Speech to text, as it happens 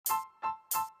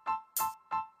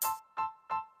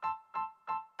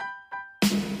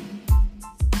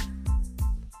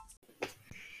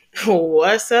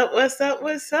What's up? What's up?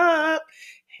 What's up?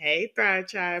 Hey, Thrive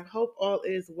Tribe. Hope all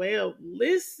is well.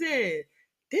 Listen,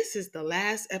 this is the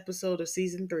last episode of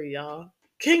season 3, y'all.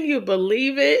 Can you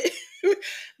believe it?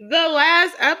 The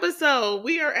last episode.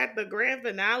 We are at the grand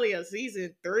finale of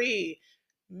season 3.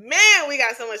 Man, we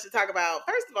got so much to talk about.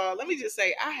 First of all, let me just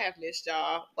say I have missed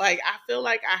y'all. Like, I feel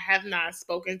like I have not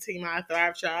spoken to my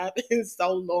Thrive Tribe in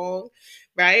so long,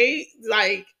 right?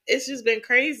 Like, it's just been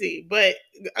crazy, but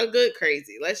a good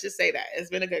crazy. Let's just say that. It's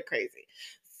been a good crazy.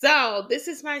 So, this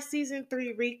is my season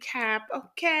 3 recap.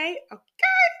 Okay.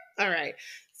 All right.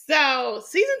 So,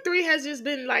 season 3 has just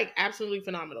been like absolutely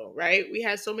phenomenal, right? We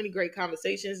had so many great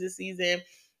conversations this season.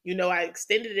 I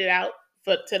extended it out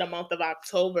to the month of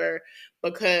October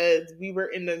because we were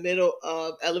in the middle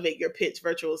of Elevate Your Pitch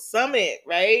Virtual Summit,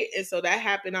 right? And so that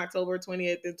happened October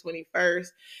 20th and 21st,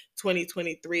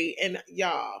 2023. And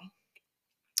y'all,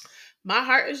 my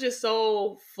heart is just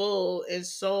so full and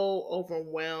so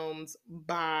overwhelmed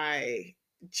by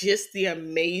just the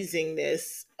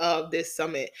amazingness of this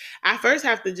summit. I first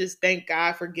have to just thank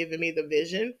God for giving me the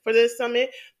vision for this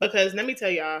summit, because let me tell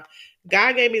y'all,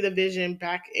 God gave me the vision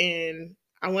back in,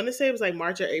 I want to say it was like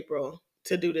March or April,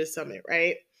 to do this summit,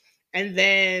 right? And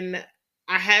then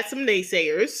I had some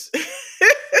naysayers.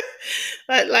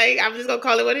 But like, I'm just gonna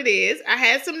call it what it is. I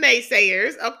had some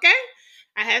naysayers, okay?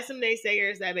 I had some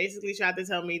naysayers that basically tried to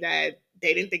tell me that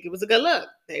they didn't think it was a good look.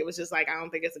 They was just like, I don't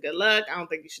think it's a good look. I don't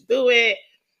think you should do it.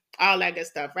 All that good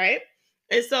stuff, right?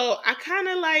 And so I kind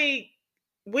of like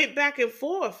went back and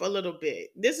forth a little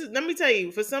bit. Let me tell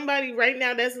you, for somebody right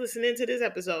now that's listening to this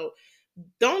episode,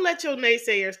 don't let your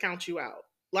naysayers count you out.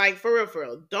 Like, for real, for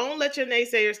real. Don't let your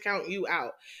naysayers count you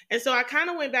out. And so I kind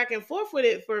of went back and forth with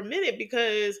it for a minute,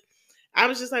 because I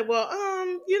was just like, well,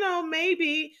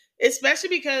 maybe, especially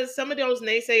because some of those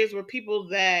naysayers were people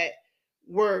that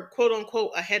were quote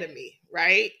unquote ahead of me,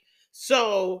 right?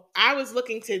 So I was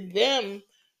looking to them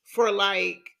for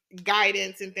like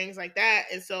guidance and things like that.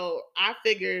 And so I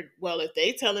figured, well, if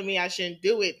they telling me I shouldn't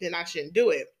do it, then I shouldn't do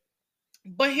it.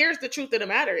 But here's the truth of the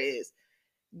matter is,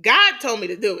 God told me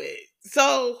to do it.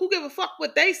 So who give a fuck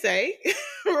what they say,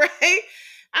 right?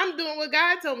 I'm doing what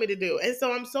God told me to do. And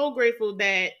so I'm so grateful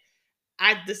that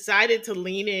I decided to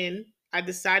lean in. I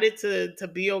decided to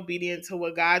be obedient to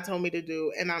what God told me to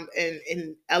do, and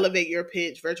Elevate Your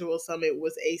Pitch Virtual Summit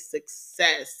was a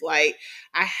success. Like,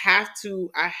 I have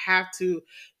to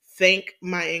thank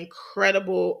my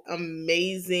incredible,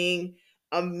 amazing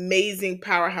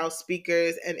powerhouse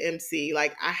speakers and MC.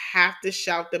 Like, I have to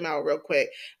shout them out real quick.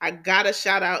 I gotta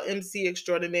shout out MC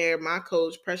extraordinaire, my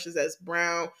coach Precious S.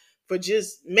 Brown, for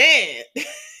just, man.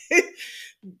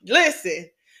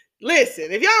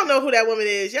 Listen, if y'all don't know who that woman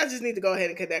is, y'all just need to go ahead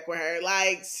and connect with her.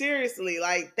 Like, seriously,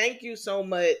 like, thank you so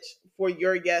much for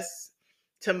your yes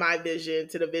to my vision,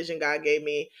 to the vision God gave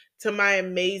me, to my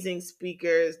amazing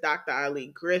speakers, Dr. Ali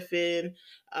Griffin,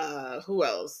 who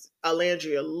else?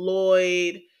 Alandria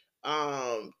Lloyd,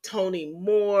 Tony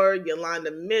Moore,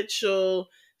 Yolanda Mitchell,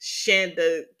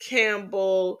 Shanda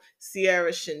Campbell,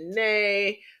 Sierra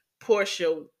Shanae,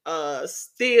 Portia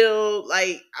Steele.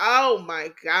 Like, oh my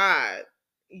God.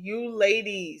 You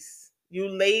ladies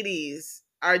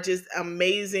are just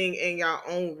amazing in your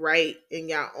own right, in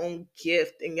your own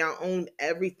gift, in your own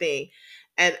everything.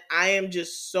 And I am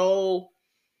just so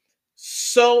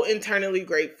internally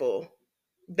grateful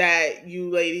that you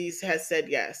ladies has said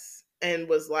yes and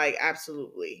was like,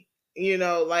 absolutely.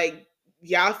 Like,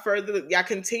 y'all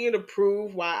continue to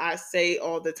prove why I say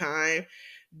all the time,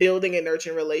 building and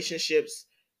nurturing relationships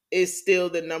is still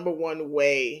the number one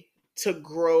way to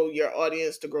grow your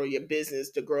audience, to grow your business,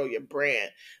 to grow your brand.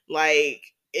 Like,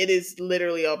 it is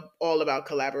literally all about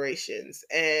collaborations.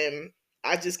 And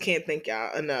I just can't thank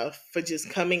y'all enough for just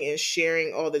coming and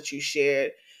sharing all that you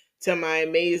shared. To my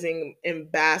amazing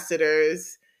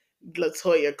ambassadors,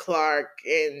 Latoya Clark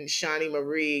and Shawnee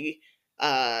Marie,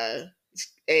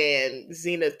 and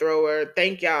Zena Thrower,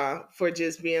 thank y'all for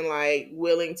just being like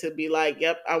willing to be like,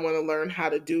 yep, I want to learn how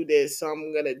to do this, so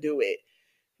I'm gonna do it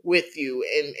with you,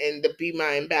 and to be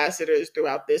my ambassadors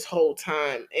throughout this whole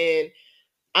time. And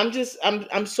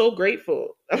I'm so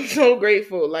grateful. I'm so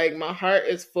grateful. Like, my heart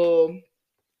is full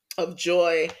of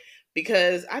joy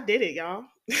because I did it, y'all.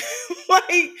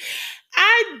 Like,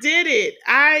 I did it.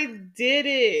 I did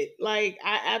it. Like,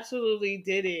 I absolutely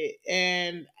did it.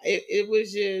 And it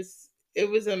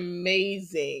was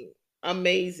amazing.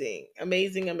 Amazing.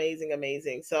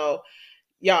 So,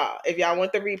 y'all, if y'all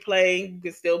want the replay, you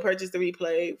can still purchase the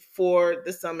replay for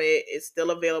the summit. It's still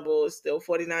available. It's still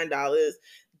 $49.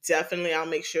 Definitely, I'll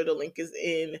make sure the link is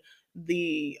in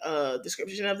the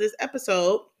description of this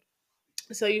episode.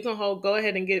 So you can go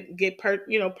ahead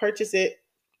and purchase it,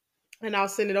 and I'll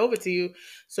send it over to you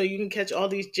so you can catch all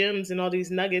these gems and all these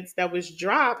nuggets that was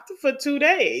dropped for 2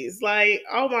 days. Like,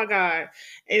 oh my God.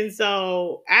 And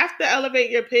so after Elevate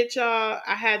Your Pitch, y'all,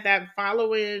 I had that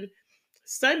following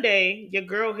Sunday, your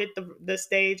girl hit the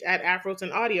stage at Afros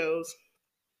and Audios.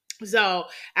 So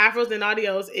Afros and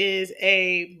Audios is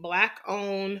a Black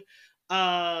owned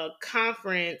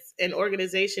conference and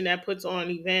organization that puts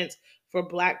on events for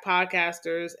Black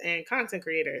podcasters and content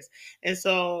creators. And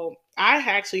so I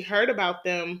actually heard about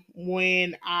them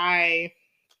when I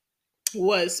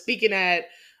was speaking at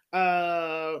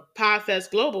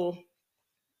Podfest Global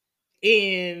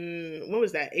in, what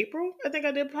was that, April? I think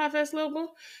I did Podfest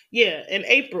Global. Yeah, in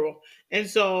April. And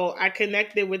so I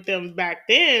connected with them back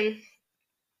then,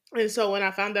 and so when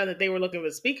I found out that they were looking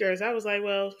for speakers, I was like,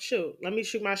 well, shoot, let me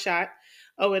shoot my shot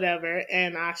or whatever.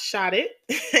 And I shot it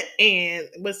and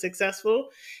was successful.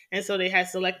 And so they had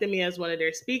selected me as one of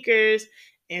their speakers.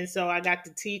 And so I got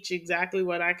to teach exactly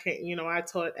what I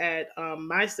taught at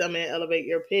my summit, Elevate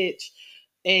Your Pitch.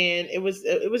 And it was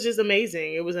just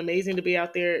amazing. It was amazing to be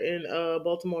out there in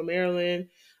Baltimore, Maryland,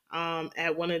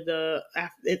 at one of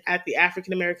at the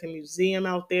African American Museum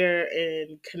out there,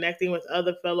 and connecting with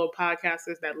other fellow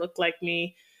podcasters that look like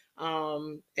me,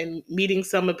 and meeting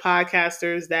some of the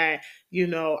podcasters that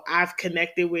I've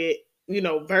connected with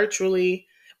virtually,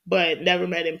 but never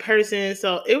met in person.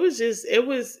 So it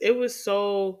was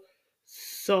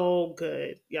so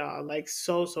good, y'all. Like,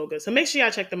 so good. So make sure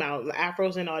y'all check them out.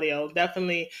 Afros and Audio.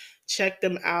 Definitely check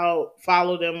them out.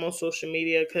 Follow them on social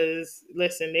media, because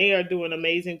listen, they are doing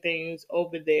amazing things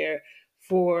over there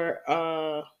for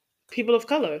people of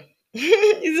color.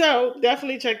 So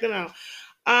definitely check them out.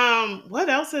 What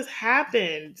else has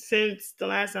happened since the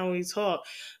last time we talked?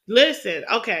 Listen,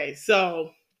 okay,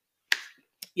 so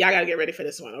y'all gotta get ready for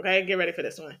this one, okay? Get ready for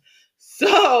this one.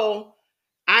 So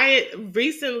I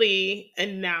recently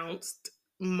announced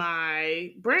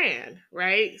my brand,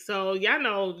 right? So y'all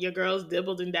know your girls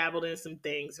dibbled and dabbled in some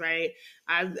things, right?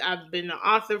 I've been an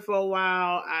author for a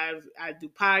while. I do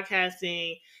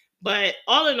podcasting, but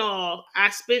all in all, I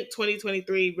spent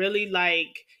 2023 really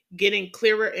like getting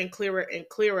clearer and clearer and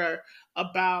clearer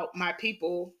about my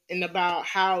people and about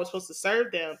how I was supposed to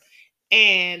serve them.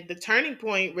 And the turning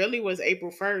point really was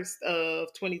April 1st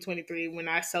of 2023, when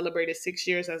I celebrated 6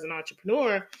 years as an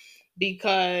entrepreneur,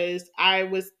 because I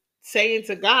was saying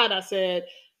to God, I said,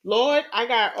 Lord, I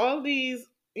got all these,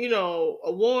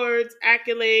 awards,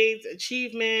 accolades,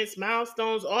 achievements,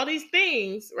 milestones, all these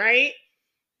things, right?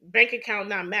 Bank account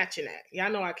not matching that. Y'all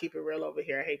know I keep it real over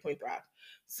here. I hate Queen Thrive.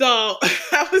 So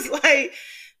I was like,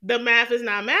 the math is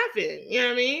not mathing. You know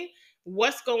what I mean?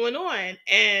 What's going on?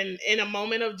 And in a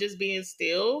moment of just being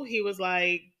still, he was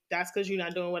like, that's because you're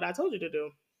not doing what I told you to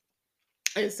do.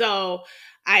 And so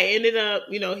I ended up,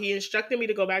 he instructed me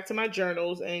to go back to my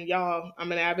journals. And y'all,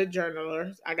 I'm an avid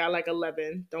journaler. I got like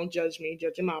 11. Don't judge me,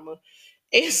 judge your mama.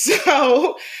 And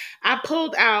so I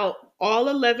pulled out all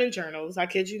 11 journals. I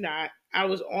kid you not. I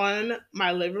was on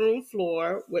my living room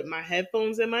floor with my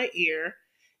headphones in my ear,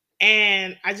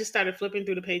 and I just started flipping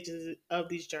through the pages of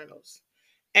these journals.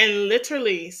 And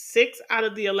literally 6 out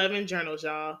of the 11 journals,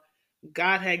 y'all,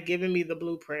 God had given me the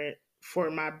blueprint for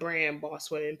my brand,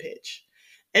 Boss Women Pitch.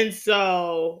 And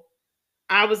so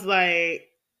I was like,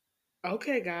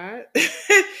 okay, God.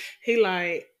 He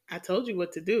like, I told you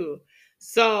what to do.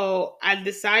 So I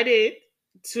decided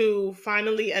to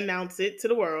finally announce it to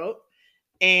the world.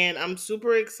 And I'm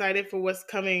super excited for what's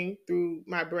coming through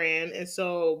my brand. And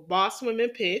so Boss Women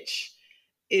Pitch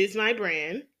is my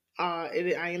brand.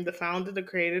 I am the founder, the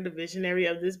creator, the visionary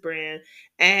of this brand.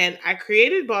 And I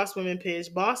created Boss Women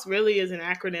Pitch. Boss really is an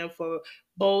acronym for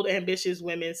Bold, Ambitious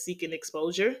Women Seeking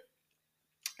Exposure.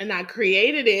 And I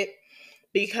created it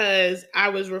because I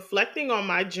was reflecting on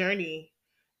my journey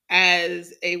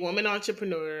as a woman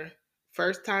entrepreneur,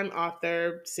 first time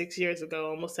author 6 years ago,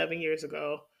 almost 7 years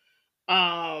ago.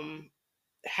 Um,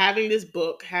 Having this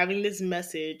book, having this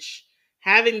message,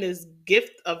 having this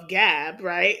gift of gab,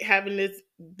 right? Having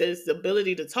this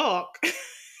ability to talk,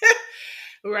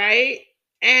 right?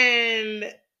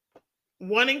 And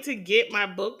wanting to get my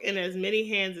book in as many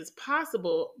hands as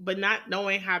possible, but not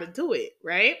knowing how to do it,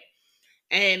 right?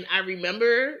 And I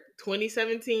remember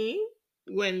 2017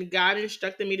 when God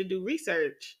instructed me to do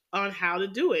research on how to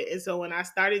do it. And so when I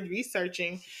started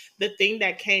researching, the thing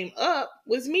that came up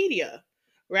was media,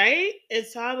 right? And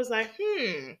so I was like,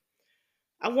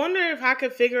 I wonder if I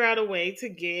could figure out a way to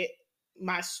get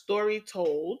my story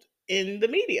told in the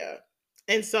media.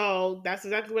 And so that's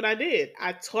exactly what I did.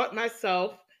 I taught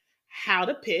myself how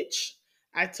to pitch.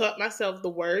 I taught myself the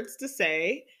words to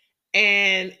say,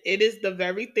 And it is the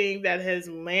very thing that has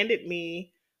landed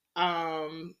me.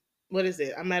 What is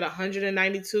it? I'm at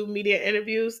 192 media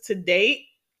interviews to date.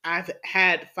 I've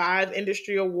had 5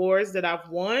 industry awards that I've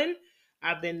won.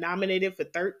 I've been nominated for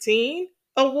 13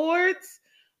 awards.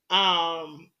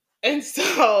 Um, and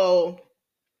so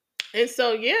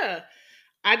yeah,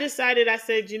 I decided, I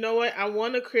said, you know what? I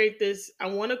want to create this, I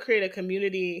want to create a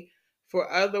community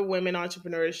for other women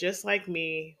entrepreneurs just like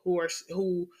me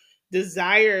who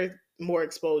desire more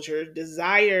exposure,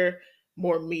 desire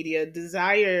more media,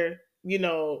 desire,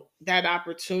 that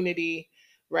opportunity,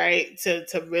 right? To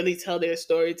really tell their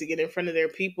story, to get in front of their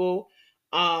people.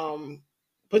 Um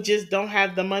but just don't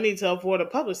have the money to afford a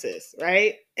publicist,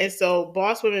 right? And so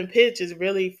Boss Women Pitch is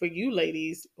really for you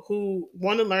ladies who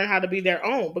want to learn how to be their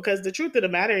own, because the truth of the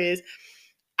matter is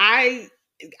I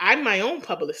I'm my own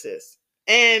publicist.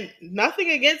 And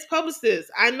nothing against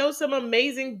publicists. I know some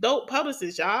amazing dope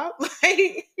publicists, y'all.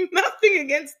 Like nothing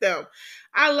against them.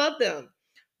 I love them.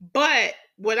 But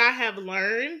what I have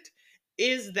learned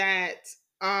is that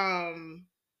um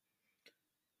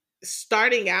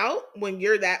starting out, when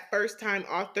you're that first time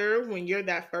author, when you're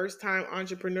that first time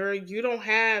entrepreneur, you don't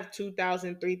have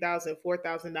 $2,000, $3,000,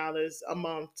 $4,000 a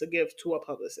month to give to a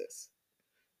publicist.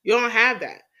 You don't have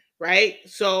that, right?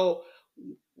 So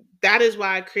that is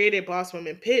why I created Boss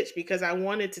Women Pitch, because I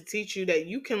wanted to teach you that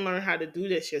you can learn how to do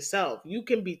this yourself. You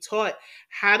can be taught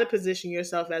how to position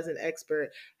yourself as an expert,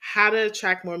 how to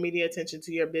attract more media attention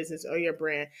to your business or your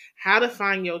brand, how to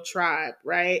find your tribe,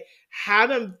 right? How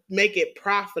to make it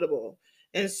profitable.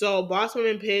 And so Boss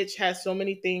Women Pitch has so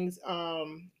many things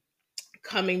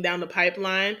coming down the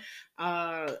pipeline.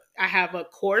 I have a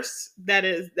course that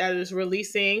is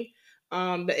releasing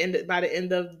by the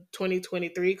end of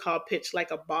 2023 called Pitch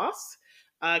Like a Boss.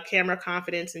 Camera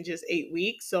confidence in just 8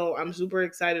 weeks. So I'm super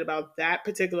excited about that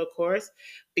particular course,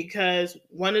 because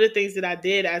one of the things that I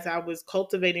did as I was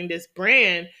cultivating this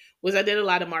brand was I did a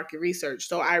lot of market research.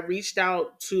 So I reached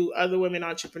out to other women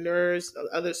entrepreneurs,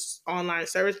 other online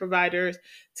service providers,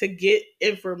 to get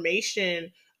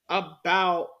information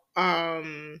about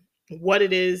what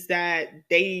it is that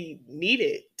they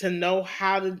needed to know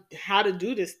how to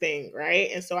do this thing, right?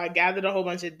 And so I gathered a whole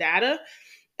bunch of data,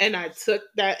 and I took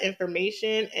that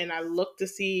information and I looked to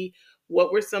see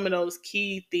what were some of those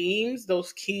key themes,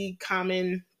 those key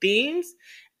common themes.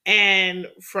 And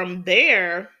from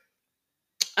there,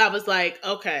 I was like,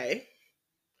 okay,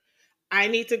 I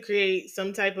need to create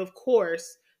some type of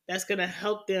course that's going to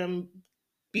help them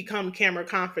become camera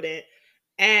confident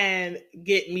and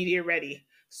get media ready.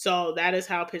 So that is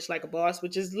how Pitch Like a Boss,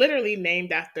 which is literally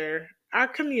named after our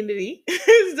community.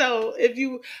 So if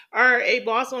you are a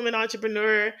boss woman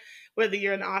entrepreneur, whether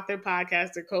you're an author,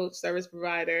 podcaster, coach, service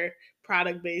provider,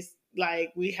 product based,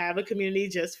 like, we have a community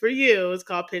just for you. It's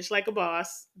called Pitch Like a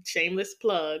Boss. Shameless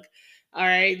plug. All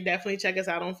right, definitely check us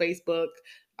out on Facebook.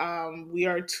 We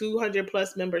are 200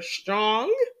 plus members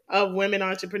strong of women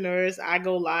entrepreneurs. I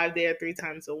go live there 3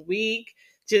 times a week,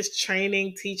 just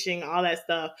training, teaching, all that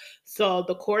stuff. So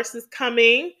the course is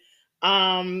coming.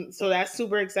 So that's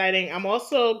super exciting. I'm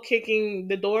also kicking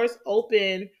the doors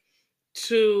open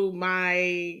to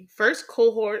my first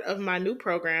cohort of my new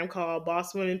program called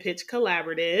Boss Women Pitch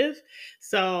Collaborative.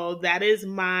 So that is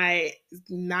my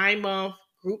 9-month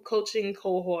group coaching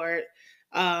cohort,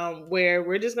 where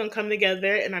we're just going to come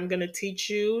together and I'm going to teach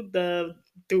you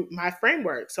through my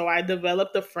framework. So I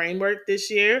developed a framework this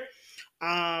year,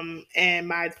 and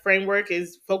my framework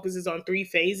focuses on 3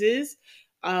 phases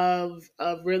of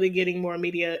really getting more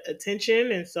media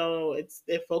attention. And so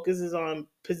it focuses on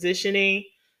positioning,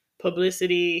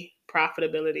 publicity,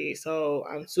 profitability. So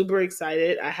I'm super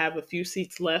excited. I have a few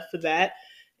seats left for that.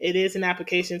 It is an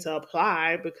application to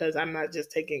apply, because I'm not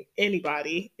just taking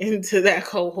anybody into that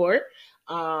cohort.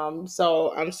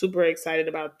 So I'm super excited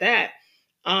about that.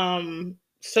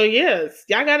 So yes,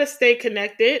 y'all gotta stay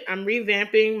connected. I'm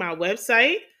revamping my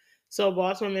website. So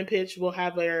Boss Women Pitch will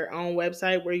have their own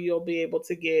website where you'll be able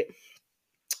to get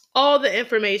all the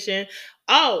information.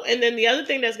 Oh, and then the other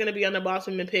thing that's going to be on the Boss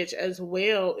Women Pitch as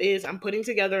well is I'm putting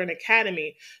together an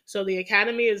academy. So the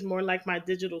academy is more like my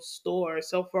digital store.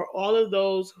 So for all of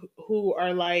those who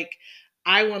are like,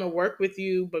 I want to work with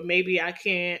you, but maybe I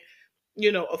can't,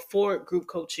 afford group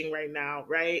coaching right now,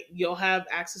 right? You'll have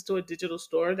access to a digital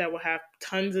store that will have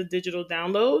tons of digital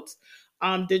downloads,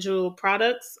 digital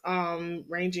products,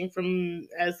 ranging from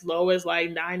as low as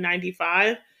like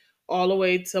 $9.95 all the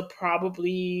way to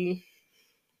probably,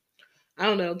 I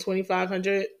don't know,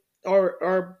 2,500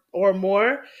 or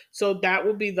more. So that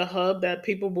will be the hub that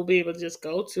people will be able to just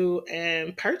go to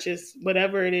and purchase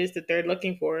whatever it is that they're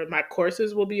looking for. My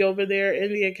courses will be over there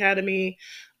in the academy.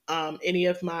 Any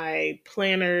of my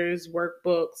planners,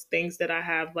 workbooks, things that I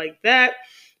have like that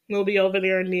will be over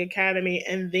there in the academy.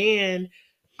 And then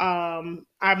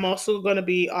I'm also going to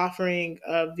be offering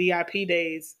VIP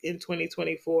days in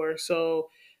 2024. So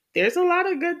there's a lot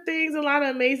of good things, a lot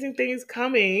of amazing things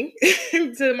coming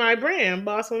to my brand,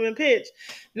 Boss Woman Pitch.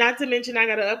 Not to mention, I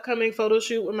got an upcoming photo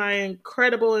shoot with my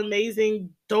incredible, amazing,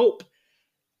 dope,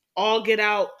 all get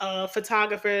out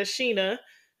photographer Sheena.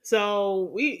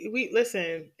 So we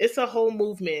listen, it's a whole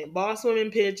movement. Boss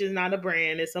Women Pitch is not a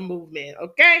brand, it's a movement.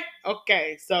 Okay?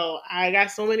 Okay. So I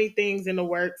got so many things in the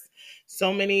works,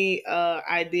 so many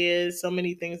ideas, so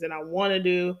many things that I want to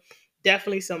do.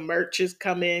 Definitely some merch is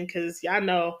coming because y'all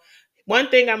know one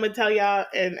thing I'm gonna tell y'all,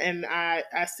 and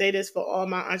I say this for all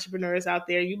my entrepreneurs out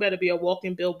there, you better be a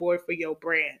walking billboard for your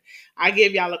brand. I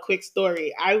give y'all a quick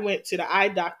story. I went to the eye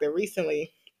doctor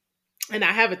recently and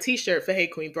I have a t-shirt for Hey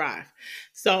Queen Thrive.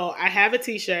 So I have a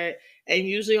t-shirt, and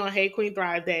usually on Hey Queen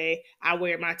Thrive Day, I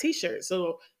wear my t-shirt.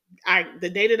 So the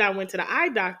day that I went to the eye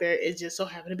doctor, it just so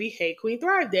happened to be Hey Queen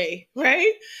Thrive Day,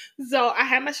 right? So I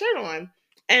had my shirt on.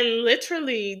 And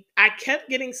literally, I kept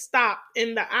getting stopped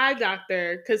in the eye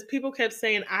doctor because people kept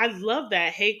saying, I love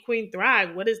that. Hey Queen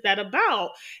Thrive. What is that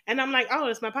about? And I'm like, oh,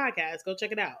 it's my podcast. Go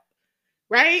check it out.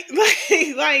 Right?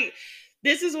 Like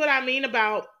this is what I mean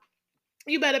about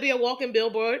you better be a walking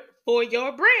billboard for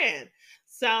your brand.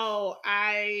 So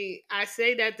I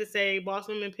say that to say Boss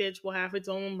Women Pitch will have its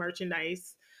own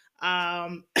merchandise,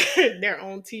 their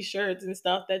own t-shirts and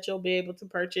stuff that you'll be able to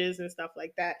purchase and stuff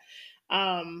like that.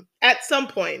 At some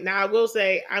point. Now I will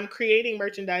say I'm creating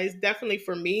merchandise definitely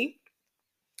for me.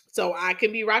 So I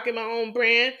can be rocking my own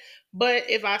brand. But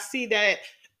if I see that,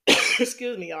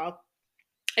 excuse me, y'all,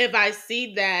 if I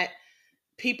see that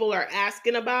people are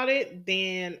asking about it,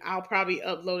 then I'll probably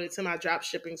upload it to my drop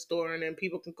shipping store and then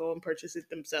people can go and purchase it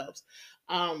themselves.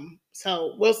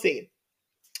 So we'll see.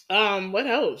 What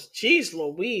else? Jeez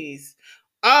Louise.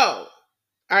 Oh,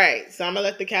 all right. So I'm gonna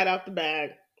let the cat out the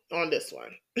bag on this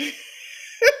one.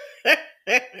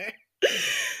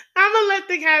 I'm gonna let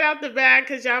the cat out the bag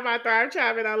because y'all my Thrive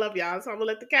Tribe and I love y'all. So I'm gonna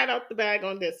let the cat out the bag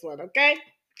on this one, okay?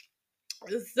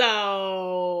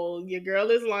 So your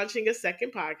girl is launching a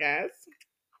second podcast.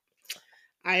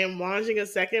 I am launching a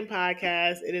second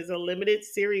podcast. It is a limited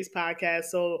series podcast.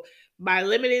 So, by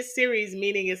limited series,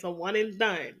 meaning it's a one and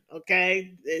done.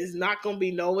 Okay, it's not going to be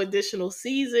no additional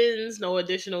seasons, no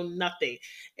additional nothing.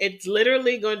 It's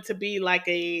literally going to be like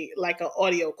an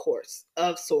audio course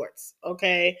of sorts.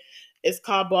 Okay, it's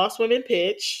called Boss Women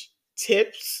Pitch: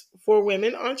 Tips for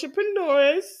Women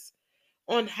Entrepreneurs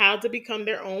on how to become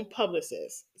their own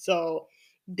publicist. So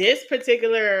this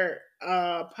particular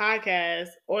podcast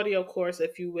audio course,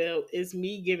 if you will, is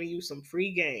me giving you some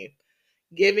free game,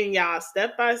 giving y'all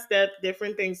step by step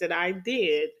different things that I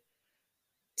did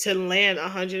to land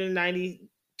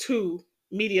 192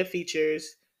 media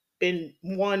features, been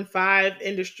won 5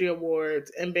 industry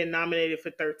awards, and been nominated for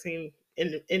 13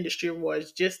 industry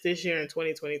awards just this year in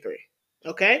 2023.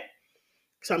 Okay,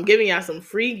 so I'm giving y'all some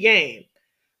free game.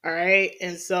 All right.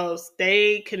 And so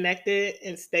stay connected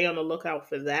and stay on the lookout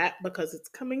for that because it's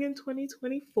coming in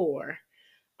 2024.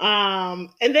 And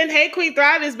then Hey Queen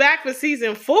Thrive is back for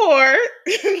season 4.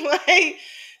 Like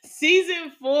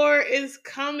season 4 is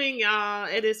coming, y'all.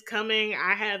 It is coming.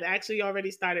 I have actually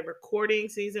already started recording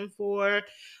season 4.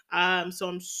 So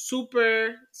I'm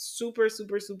super, super,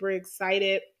 super, super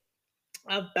excited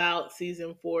about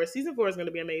season 4. Season 4 is going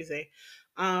to be amazing.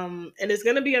 And it's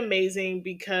going to be amazing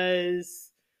because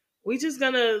we just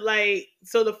going to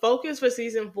so the focus for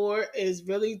season 4 is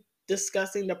really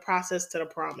discussing the process to the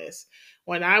promise.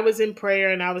 When I was in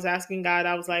prayer and I was asking God,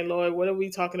 I was like, Lord, what are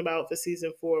we talking about for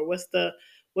season 4? What's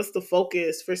the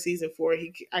focus for season 4?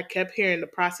 I kept hearing the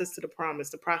process to the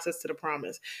promise, the process to the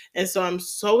promise. And so I'm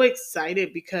so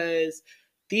excited because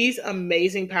these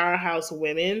amazing powerhouse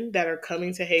women that are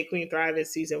coming to Hey Queen Thrive in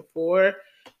season 4,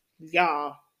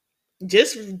 y'all,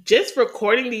 just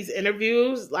recording these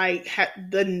interviews,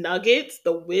 the nuggets,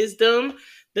 the wisdom,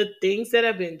 the things that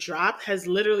have been dropped has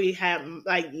literally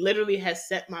has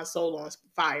set my soul on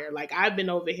fire. Like I've been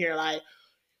over here like,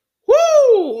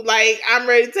 whoo, like I'm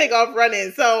ready to take off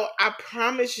running. So I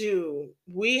promise you,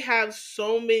 we have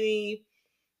so many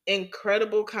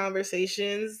incredible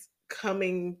conversations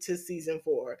coming to season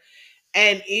 4.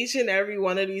 And each and every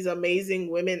one of these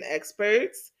amazing women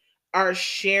experts are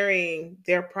sharing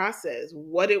their process,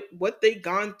 what they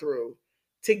gone through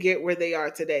to get where they are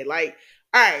today. Like,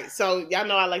 all right, so y'all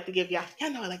know I like to give y'all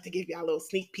little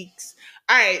sneak peeks.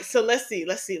 All right, so let's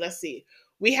see.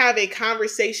 We have a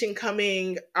conversation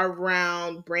coming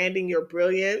around branding your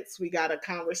brilliance. We got a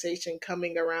conversation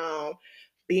coming around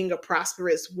being a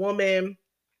prosperous woman.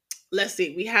 Let's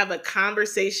see, we have a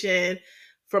conversation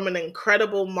from an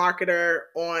incredible marketer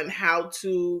on how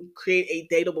to create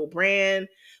a dateable brand.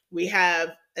 We have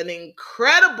an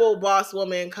incredible boss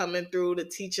woman coming through to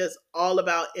teach us all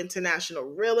about international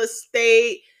real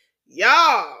estate.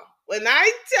 Y'all, when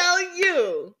I tell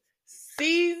you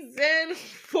season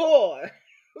 4,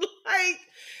 like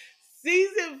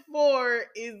season 4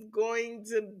 is going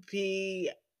to be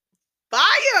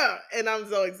fire, and I'm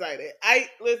so excited. I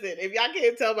listen, if y'all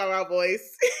can't tell by my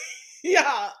voice,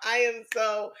 y'all, I am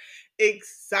so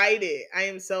excited. I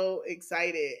am so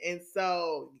excited. And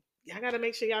so y'all gotta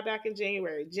make sure y'all back in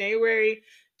January. January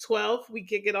 12th, we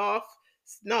kick it off.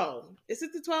 No, is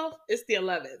it the 12th? It's the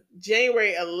 11th.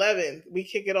 January 11th, we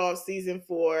kick it off season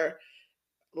 4.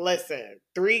 Listen,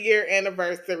 3-year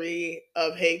anniversary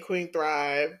of Hey Queen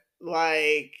Thrive.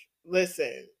 Like,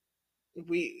 listen,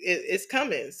 it's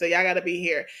coming, so y'all got to be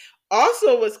here.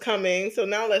 Also, what's coming, so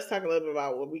now let's talk a little bit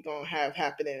about what we gonna have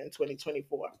happening in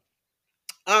 2024.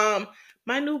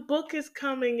 My new book is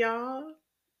coming, y'all.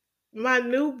 My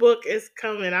new book is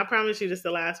coming. I promise you, this is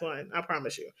the last one. I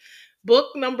promise you.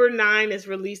 Book number 9 is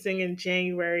releasing in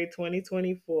January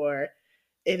 2024.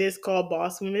 It is called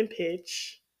Boss Women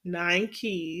Pitch: 9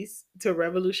 Keys to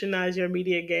Revolutionize Your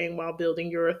Media Game While Building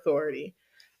Your Authority.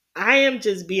 I am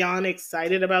just beyond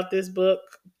excited about this book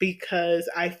because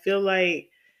I feel like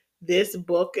this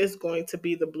book is going to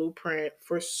be the blueprint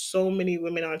for so many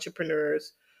women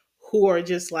entrepreneurs who are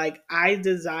just like, I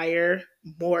desire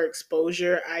more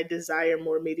exposure, I desire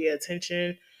more media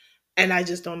attention, and I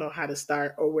just don't know how to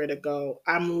start or where to go.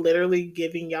 I'm literally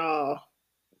giving y'all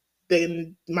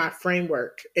my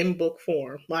framework in book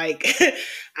form. Like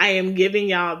I am giving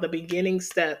y'all the beginning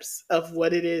steps of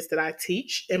what it is that I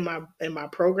teach in my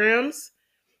programs,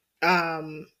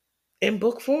 um in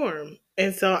book form.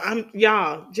 And so I'm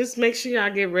y'all just make sure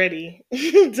y'all get ready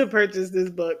to purchase this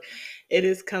book. It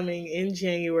is coming in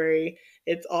January.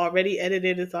 It's already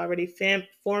edited, it's already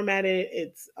formatted.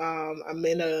 It's I'm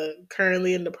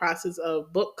currently in the process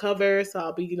of book cover, so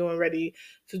I'll be doing ready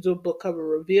to do a book cover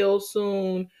reveal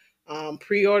soon.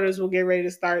 Pre-orders will get ready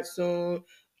to start soon.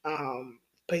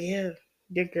 But yeah,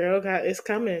 your girl got it's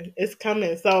coming. It's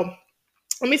coming. So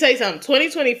let me tell you something.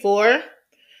 2024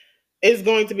 is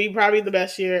going to be probably the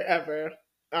best year ever.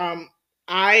 Um,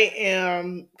 I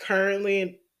am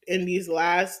currently in these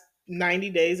last 90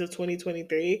 days of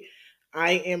 2023.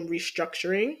 I am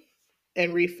restructuring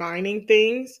and refining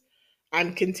things.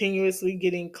 I'm continuously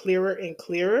getting clearer and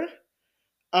clearer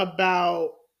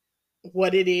about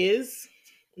what it is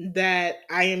that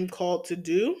I am called to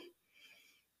do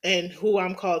and who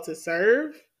I'm called to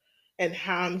serve and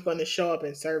how I'm going to show up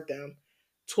and serve them.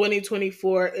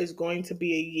 2024 is going to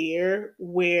be a year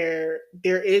where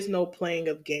there is no playing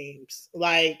of games.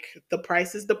 Like, the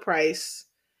price is the price,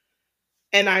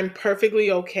 and I'm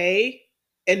perfectly okay.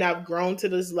 And I've grown to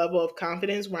this level of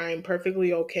confidence where I'm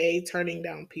perfectly okay turning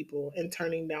down people and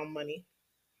turning down money.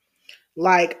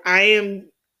 Like, I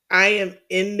am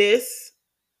in this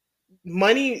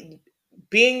money.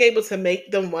 Being able to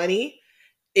make the money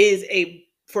is a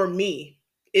for me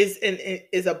is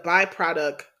a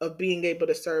byproduct of being able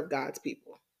to serve God's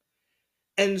people.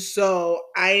 And so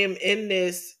I am in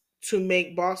this to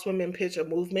make Boss Women Pitch a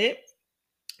movement,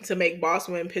 to make Boss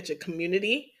Women Pitch a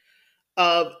community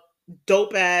of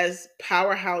dope ass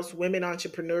powerhouse women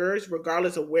entrepreneurs,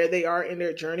 regardless of where they are in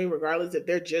their journey, regardless if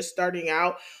they're just starting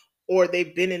out or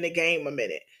they've been in the game a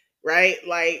minute, right?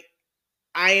 Like,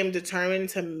 I am determined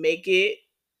to make it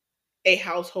a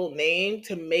household name,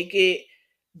 to make it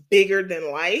bigger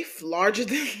than life, larger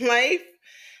than life.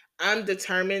 I'm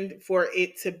determined for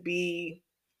it to be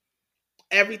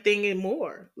everything and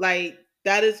more. Like,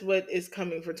 that is what is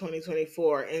coming for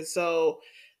 2024. And so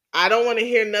I don't want to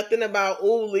hear nothing about,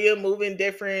 oh, Leah moving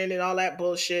different and all that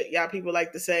bullshit y'all people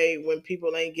like to say when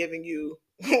people ain't giving you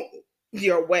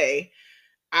your way.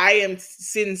 I am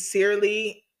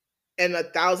sincerely and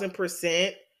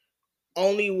 1,000%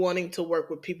 only wanting to work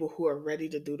with people who are ready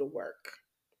to do the work.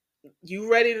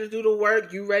 You ready to do the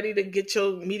work, you ready to get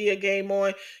your media game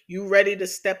on, you ready to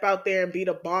step out there and be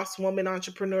the boss woman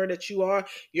entrepreneur that you are,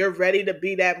 you're ready to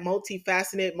be that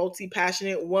multifaceted,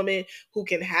 multi-passionate woman who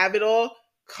can have it all,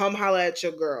 come holla at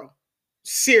your girl.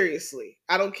 Seriously.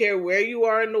 I don't care where you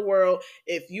are in the world.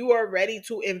 If you are ready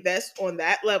to invest on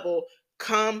that level,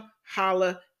 come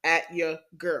holla at your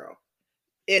girl.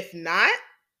 If not,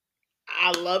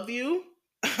 I love you.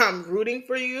 I'm rooting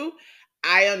for you.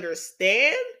 I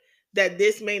understand that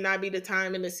this may not be the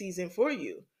time in the season for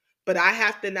you, but I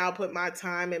have to now put my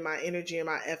time and my energy and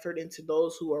my effort into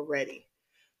those who are ready.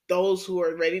 those who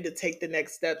are ready to take the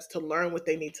next steps to learn what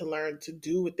they need to learn, to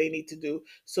do what they need to do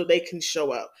so they can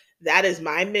show up. That is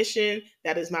my mission.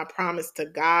 That is my promise to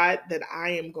God that I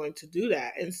am going to do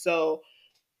that. And so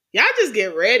y'all just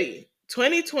get ready.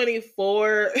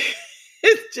 2024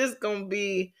 it's just going to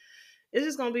be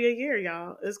a year,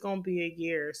 y'all. It's going to be a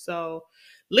year. So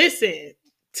listen,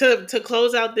 to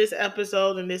close out this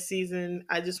episode and this season,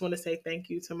 I just want to say thank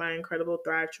you to my incredible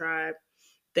Thrive Tribe.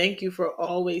 Thank you for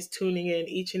always tuning in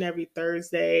each and every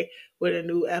Thursday with a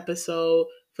new episode,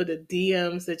 for the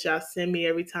DMs that y'all send me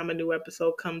every time a new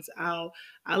episode comes out.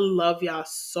 I love y'all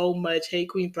so much. Hey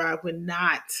Queen Thrive would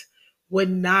not, would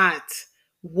not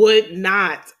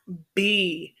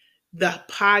be the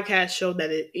podcast show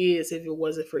that it is if it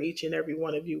wasn't for each and every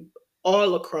one of you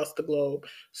all across the globe.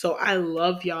 So I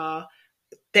love y'all.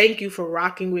 Thank you for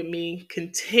rocking with me.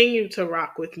 Continue to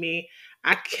rock with me.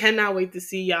 I cannot wait to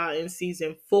see y'all in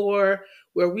season 4,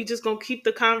 where we just gonna keep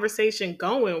the conversation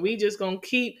going. We just gonna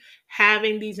keep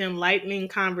having these enlightening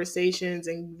conversations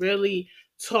and really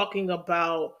talking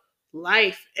about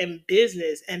life and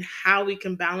business and how we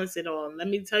can balance it all. And let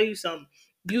me tell you something.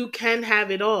 You can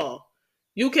have it all.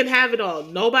 You can have it all.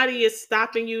 Nobody is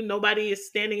stopping you. Nobody is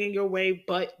standing in your way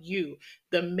but you.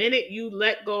 The minute you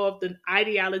let go of the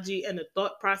ideology and the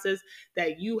thought process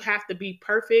that you have to be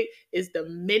perfect is the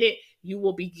minute you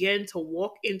will begin to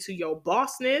walk into your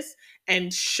bossness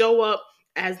and show up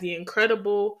as the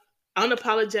incredible,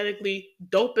 unapologetically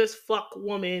dope as fuck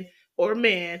woman or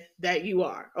man that you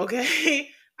are. Okay?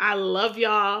 I love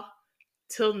y'all.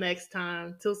 Till next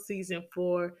time, till season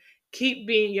 4. Keep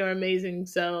being your amazing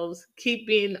selves. Keep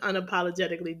being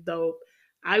unapologetically dope.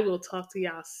 I will talk to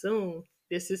y'all soon.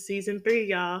 This is season 3,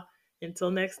 y'all.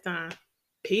 Until next time,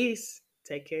 peace.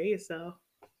 Take care of yourself.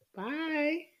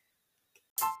 Bye.